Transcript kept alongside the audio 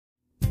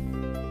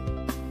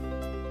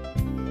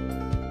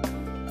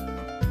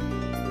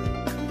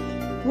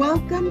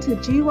Welcome to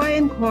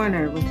GYN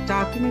Corner with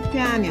Dr.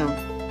 McDaniel,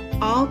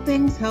 all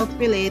things health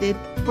related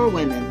for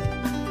women.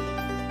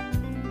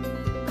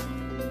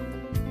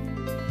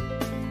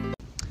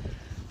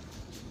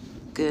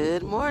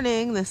 Good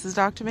morning, this is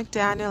Dr.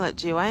 McDaniel at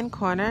GYN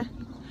Corner.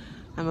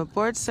 I'm a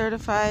board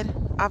certified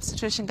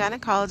obstetrician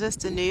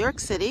gynecologist in New York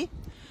City,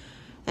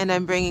 and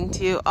I'm bringing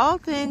to you all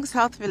things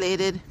health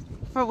related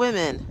for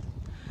women.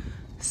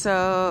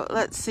 So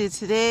let's see,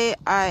 today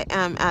I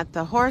am at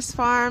the horse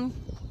farm.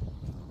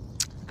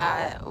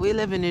 We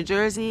live in New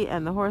Jersey,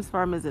 and the horse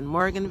farm is in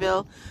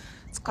Morganville.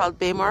 It's called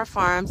Baymore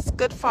Farms. It's a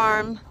good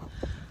farm.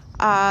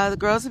 The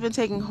girls have been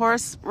taking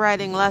horse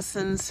riding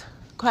lessons,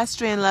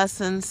 equestrian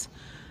lessons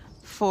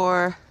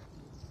for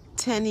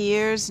 10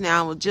 years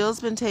now. Well,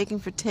 Jill's been taking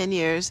for 10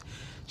 years.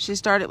 She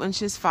started when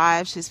she was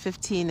 5. She's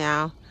 15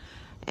 now.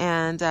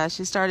 And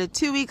she started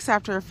 2 weeks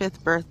after her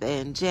 5th birthday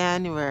in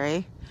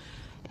January.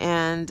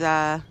 And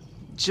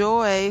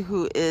Joy,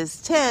 who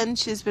is 10,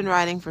 she's been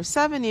riding for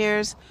 7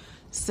 years.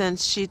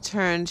 Since she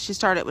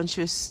started when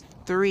she was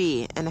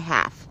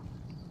 3.5.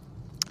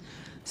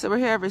 So we're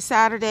here every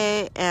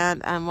Saturday,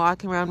 and I'm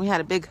walking around. We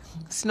had a big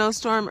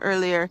snowstorm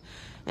earlier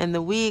in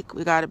the week.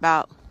 We got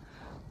about,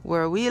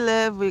 where we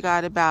live, we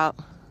got about,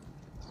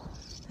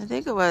 I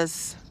think it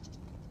was,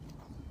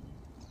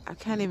 I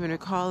can't even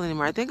recall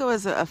anymore. I think it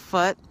was a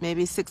foot,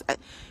 maybe 6.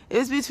 It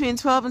was between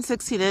 12 and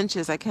 16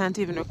 inches. I can't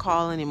even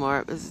recall anymore.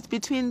 It was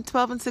between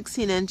 12 and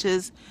 16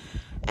 inches.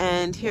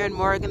 And here in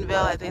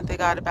Morganville, I think they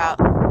got about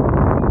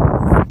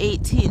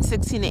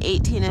 16 to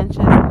 18 inches.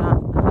 I'm not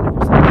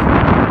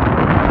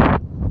 100% sure.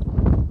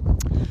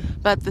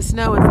 But the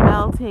snow is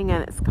melting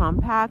and it's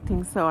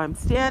compacting, so I'm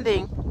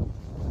standing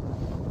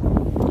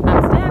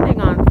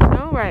on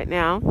snow right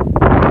now.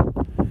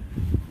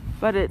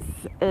 But it's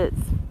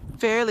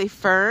fairly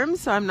firm,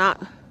 so I'm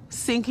not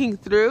sinking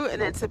through,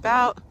 and it's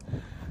about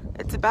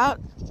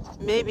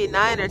maybe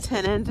 9 or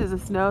 10 inches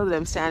of snow that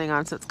I'm standing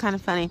on, so it's kind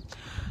of funny.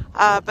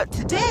 But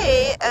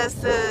today,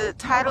 as the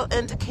title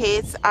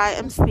indicates, I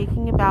am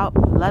speaking about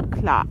blood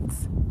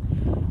clots.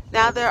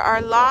 Now, there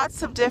are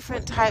lots of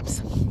different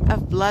types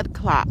of blood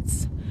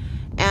clots,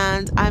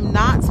 and I'm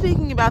not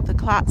speaking about the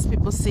clots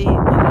people see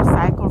when their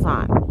cycle's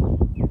on.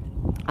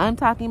 I'm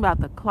talking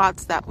about the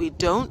clots that we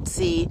don't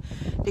see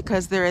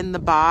because they're in the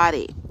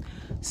body.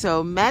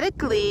 So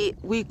medically,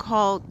 we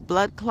call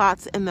blood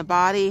clots in the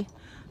body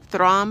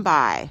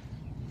thrombi.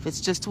 If it's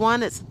just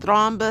one, it's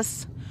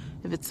thrombus.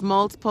 If it's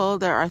multiple,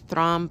 there are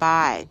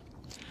thrombi.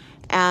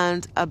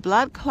 And a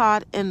blood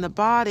clot in the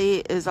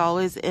body is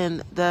always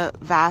in the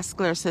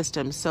vascular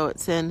system. So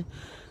it's in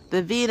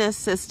the venous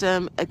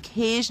system.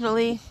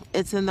 Occasionally,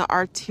 it's in the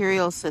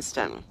arterial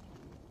system.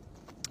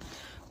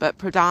 But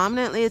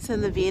predominantly, it's in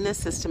the venous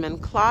system.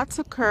 And clots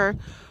occur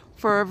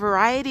for a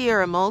variety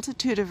or a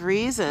multitude of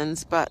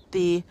reasons. But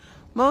the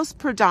most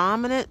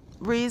predominant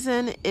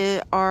reasons,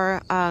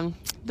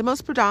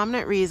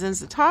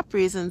 the top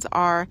reasons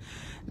are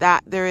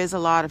that there is a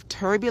lot of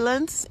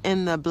turbulence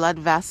in the blood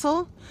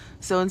vessel.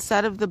 So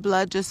instead of the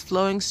blood just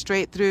flowing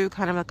straight through,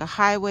 kind of like a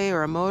highway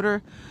or a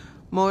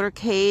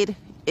motorcade,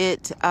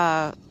 it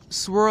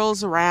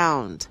swirls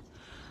around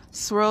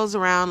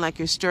like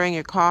you're stirring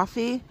your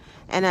coffee.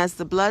 And as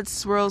the blood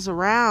swirls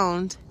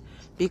around,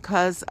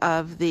 because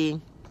of the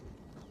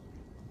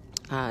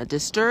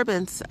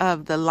disturbance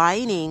of the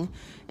lining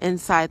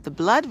inside the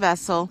blood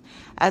vessel,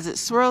 as it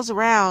swirls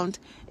around,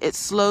 it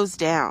slows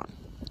down.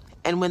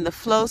 And when the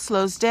flow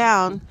slows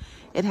down,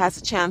 it has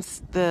a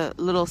chance, the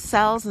little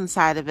cells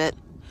inside of it,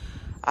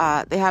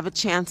 they have a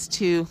chance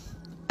to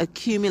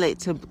accumulate,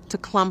 to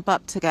clump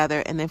up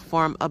together, and they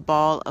form a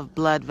ball of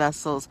blood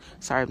vessels.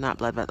 Sorry, not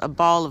blood vessels, a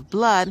ball of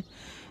blood,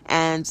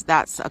 and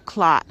that's a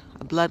clot,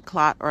 a blood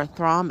clot or a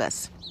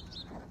thrombus.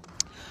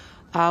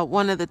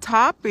 One of the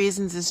top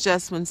reasons is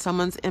just when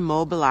someone's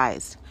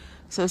immobilized.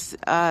 So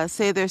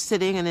say they're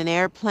sitting in an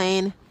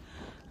airplane,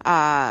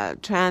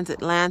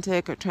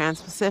 transatlantic or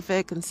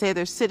transpacific, and say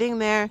they're sitting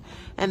there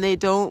and they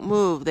don't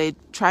move. They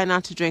try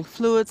not to drink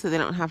fluid so they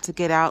don't have to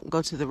get out and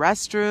go to the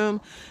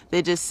restroom.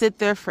 They just sit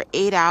there for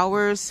 8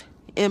 hours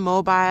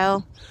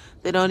immobile.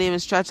 They don't even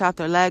stretch out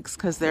their legs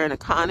because they're in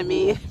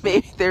economy.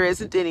 Maybe there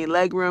isn't any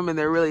leg room and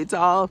they're really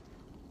tall.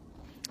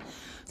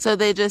 So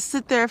they just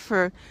sit there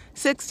for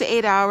 6 to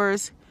 8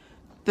 hours.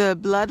 The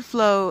blood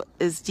flow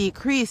is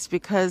decreased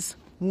because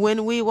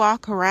when we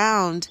walk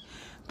around,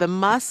 the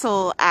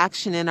muscle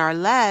action in our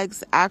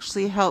legs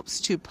actually helps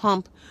to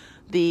pump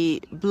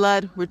the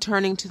blood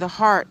returning to the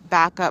heart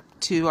back up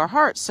to our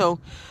heart. So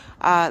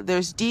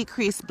there's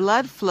decreased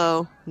blood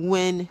flow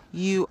when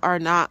you are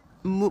not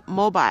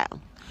mobile.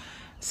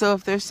 So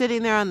if they're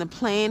sitting there on the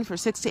plane for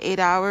 6 to 8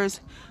 hours,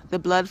 the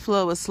blood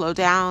flow will slow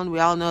down. We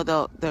all know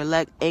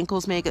their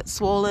ankles may get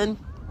swollen.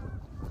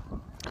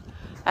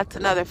 That's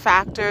another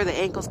factor. The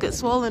ankles get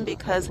swollen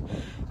because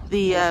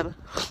the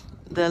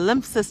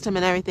lymph system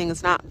and everything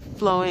is not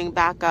flowing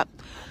back up.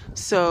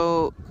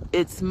 So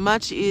it's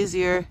much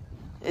easier,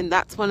 and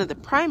that's one of the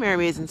primary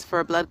reasons for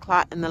a blood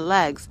clot in the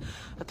legs,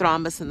 a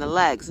thrombus in the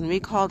legs, and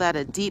we call that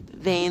a deep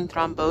vein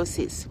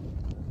thrombosis.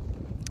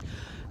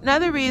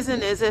 Another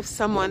reason is if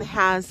someone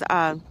has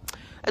a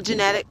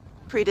genetic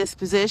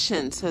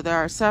predisposition. So there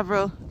are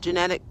several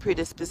genetic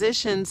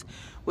predispositions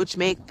which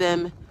make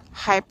them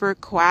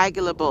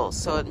hypercoagulable.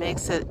 So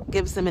it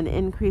gives them an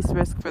increased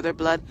risk for their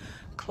blood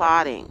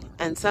clotting.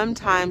 And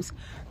sometimes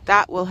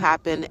that will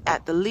happen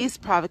at the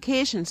least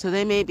provocation. So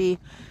they may be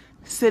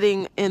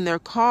sitting in their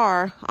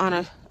car on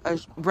a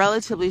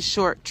relatively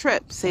short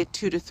trip, say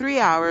 2 to 3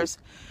 hours,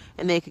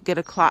 and they could get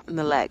a clot in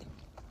the leg.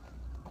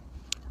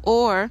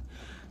 Or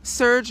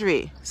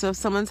surgery. So if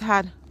someone's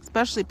had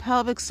especially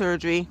pelvic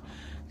surgery,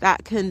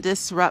 that can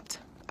disrupt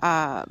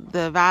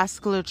the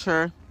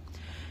vasculature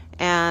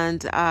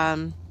and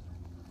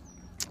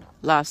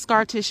loss of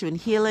scar tissue and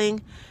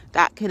healing.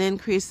 That can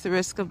increase the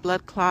risk of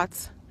blood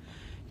clots.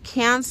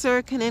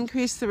 Cancer can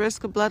increase the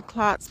risk of blood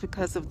clots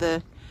because of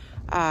the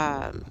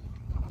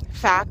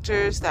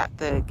factors that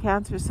the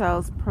cancer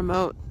cells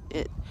promote.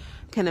 It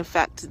can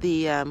affect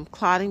the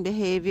clotting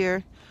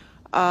behavior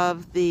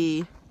of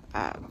the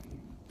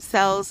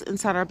cells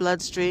inside our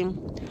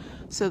bloodstream.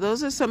 So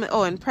those are some.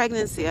 Oh, and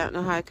pregnancy. I don't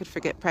know how I could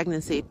forget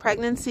pregnancy.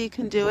 Pregnancy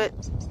can do it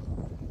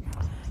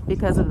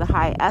because of the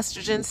high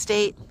estrogen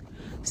state.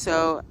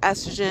 So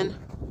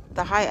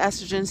the high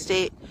estrogen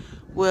state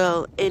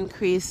will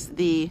increase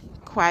the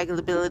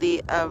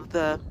coagulability of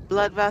the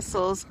blood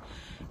vessels,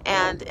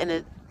 and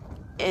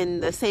in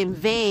the same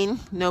vein,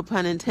 no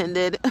pun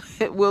intended,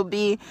 it will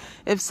be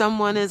if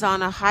someone is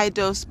on a high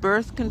dose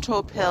birth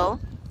control pill.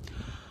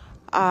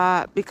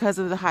 Because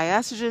of the high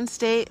estrogen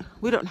state,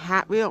 we don't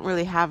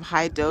really have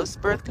high dose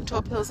birth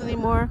control pills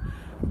anymore,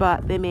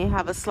 but they may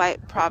have a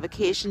slight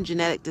provocation,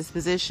 genetic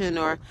disposition,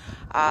 or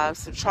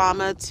some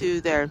trauma to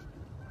their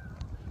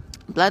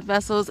blood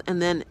vessels,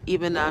 and then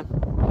even a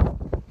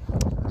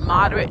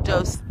moderate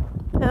dose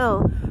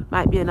pill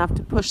might be enough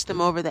to push them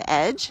over the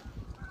edge.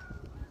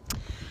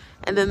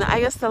 And then I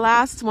guess the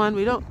last one,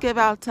 we don't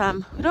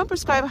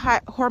prescribe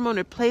hormone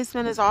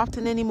replacement as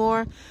often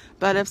anymore,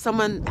 but if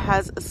someone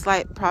has a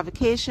slight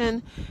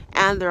provocation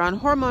and they're on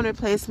hormone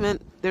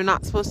replacement, they're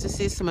not supposed to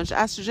see so much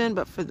estrogen,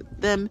 but for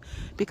them,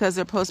 because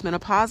they're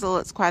postmenopausal,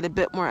 it's quite a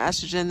bit more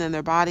estrogen than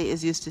their body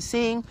is used to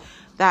seeing.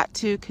 That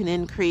too can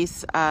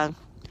increase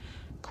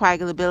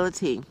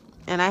coagulability.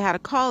 And I had a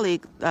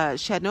colleague,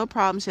 she had no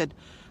problem. She had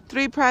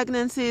 3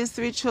 pregnancies,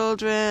 3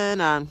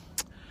 children,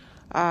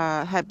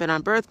 had been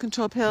on birth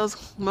control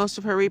pills most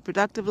of her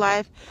reproductive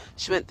life.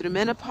 She went through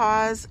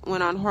menopause,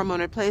 went on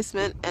hormone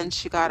replacement, and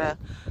she got a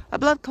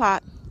blood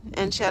clot,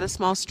 and she had a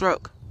small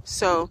stroke.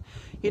 So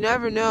you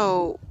never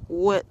know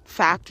what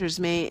factors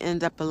may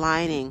end up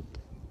aligning.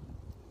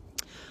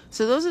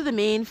 So those are the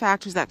main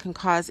factors that can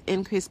cause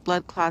increased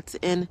blood clots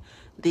in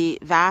the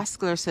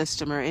vascular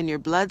system or in your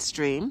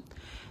bloodstream.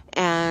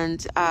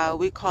 And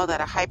we call that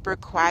a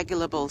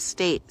hypercoagulable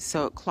state,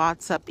 so it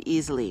clots up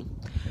easily.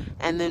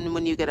 And then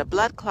when you get a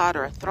blood clot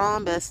or a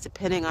thrombus,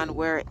 depending on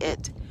where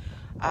it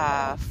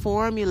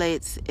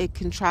formulates, it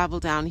can travel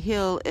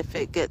downhill if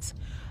it gets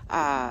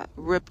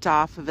ripped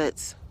off of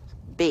its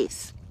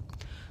base.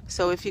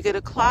 So if you get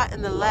a clot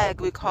in the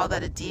leg, we call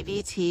that a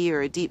DVT,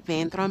 or a deep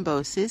vein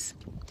thrombosis.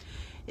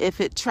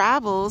 If it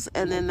travels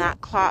and then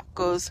that clot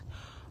goes,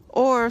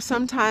 or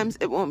sometimes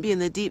it won't be in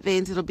the deep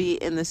veins, it'll be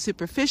in the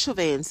superficial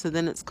veins, so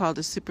then it's called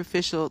a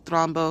superficial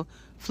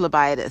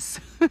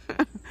thrombophlebitis.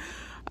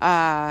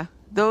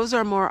 Those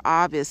are more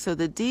obvious. So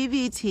the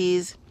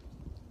DVTs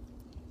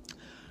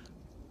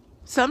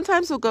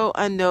sometimes will go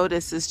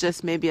unnoticed as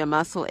just maybe a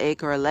muscle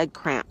ache or a leg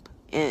cramp,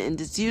 and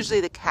it's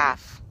usually the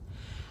calf.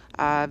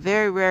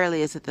 Very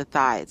rarely is it the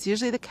thigh. It's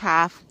usually the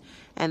calf,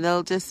 and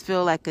they'll just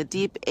feel like a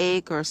deep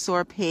ache or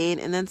sore pain.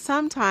 And then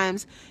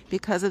sometimes,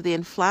 because of the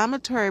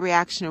inflammatory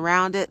reaction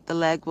around it,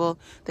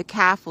 the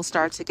calf will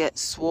start to get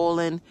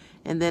swollen,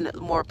 and then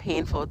more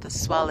painful with the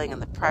swelling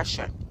and the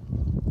pressure.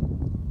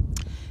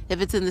 If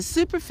it's in the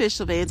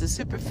superficial veins, a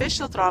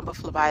superficial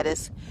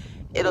thrombophlebitis,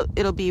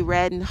 it'll be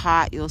red and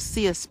hot. You'll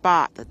see a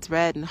spot that's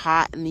red and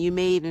hot, and you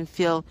may even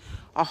feel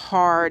a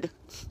hard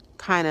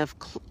kind of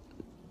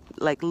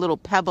like little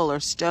pebble or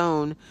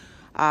stone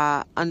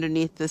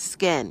underneath the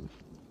skin.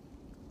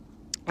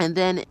 And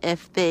then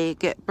if they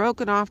get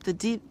broken off, the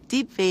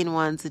deep vein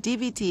ones, the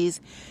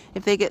DVTs,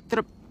 if they get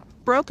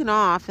broken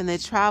off and they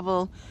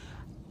travel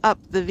up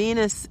the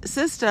venous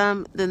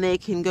system, then they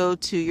can go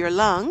to your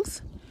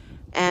lungs.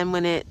 And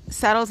when it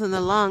settles in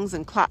the lungs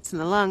and clots in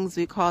the lungs,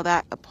 we call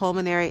that a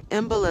pulmonary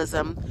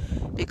embolism,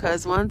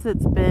 because once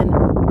it's been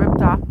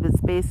ripped off of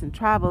its base and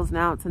travels,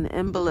 now it's an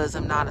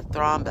embolism, not a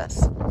thrombus.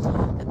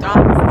 The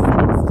thrombus is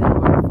sitting still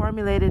or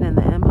formulated, and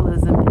the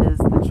embolism is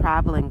the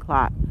traveling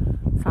clot.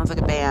 Sounds like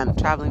a band,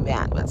 traveling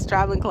band, but it's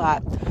traveling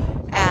clot.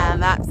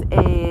 And that's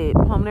a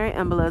pulmonary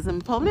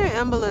embolism. Pulmonary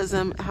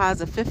embolism has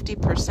a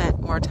 50%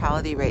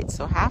 mortality rate.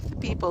 So half the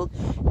people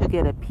who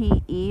get a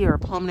PE or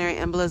pulmonary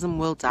embolism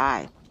will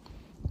die.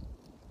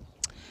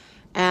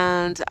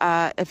 And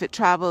if it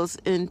travels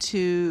up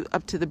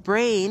to the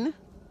brain,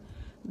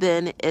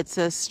 then it's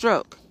a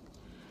stroke.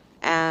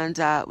 And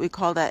we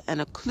call that an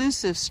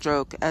occlusive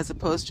stroke as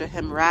opposed to a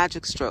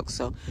hemorrhagic stroke.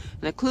 So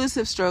an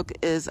occlusive stroke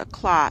is a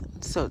clot,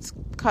 so it's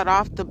cut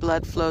off the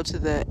blood flow to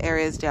the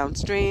areas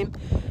downstream,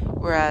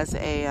 whereas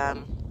a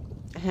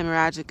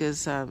hemorrhagic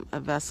is a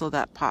vessel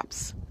that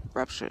pops,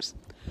 ruptures.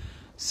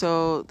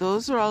 So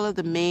those are all of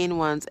the main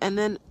ones. And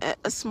then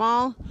a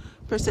small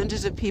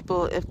percentage of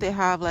people, if they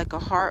have like a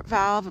heart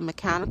valve, a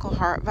mechanical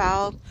heart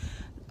valve,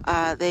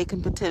 they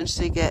can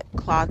potentially get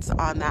clots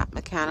on that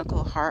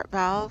mechanical heart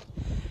valve,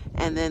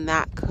 and then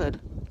that could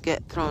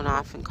get thrown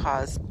off and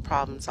cause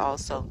problems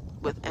also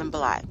with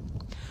emboli.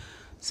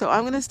 So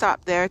I'm going to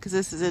stop there because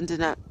this has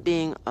ended up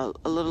being a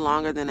little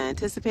longer than I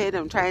anticipated.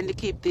 I'm trying to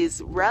keep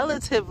these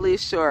relatively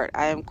short.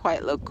 I am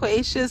quite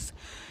loquacious,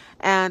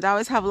 and I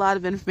always have a lot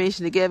of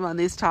information to give on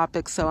these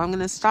topics. So I'm going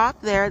to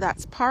stop there.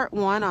 That's part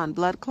 1 on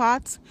blood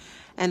clots,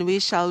 and we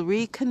shall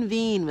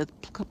reconvene with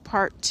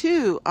part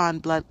 2 on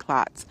blood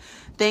clots.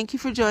 Thank you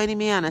for joining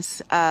me on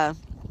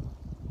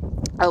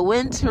a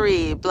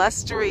wintry,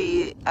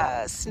 blustery,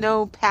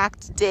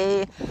 snow-packed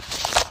day.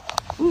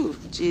 Ooh,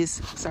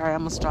 geez, sorry, I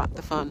almost dropped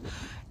the phone.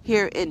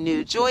 Here in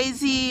New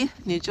Jersey.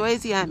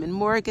 I'm in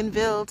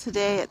Morganville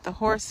today at the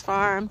horse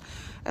farm.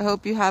 I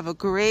hope you have a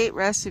great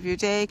rest of your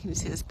day. Can you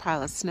see this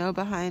pile of snow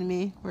behind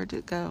me? Where did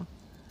it go?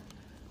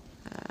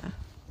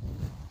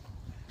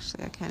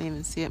 Actually, I can't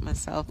even see it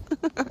myself.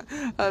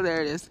 Oh,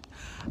 there it is.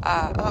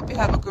 I hope you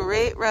have a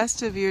great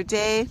rest of your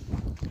day.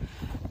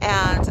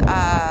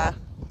 And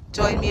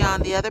join me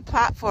on the other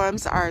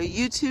platforms. Our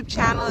YouTube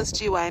channel is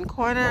GYN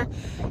Corner,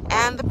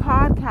 and the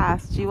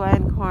podcast,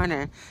 GYN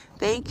Corner.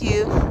 Thank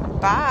you.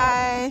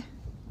 Bye.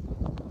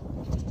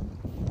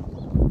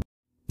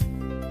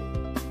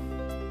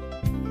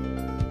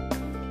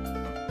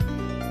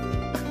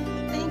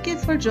 Thank you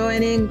for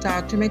joining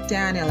Dr.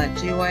 McDaniel at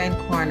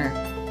GYN Corner.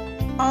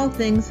 All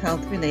things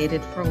health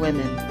related for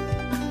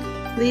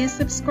women. Please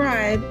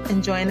subscribe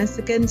and join us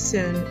again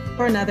soon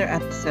for another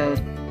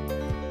episode.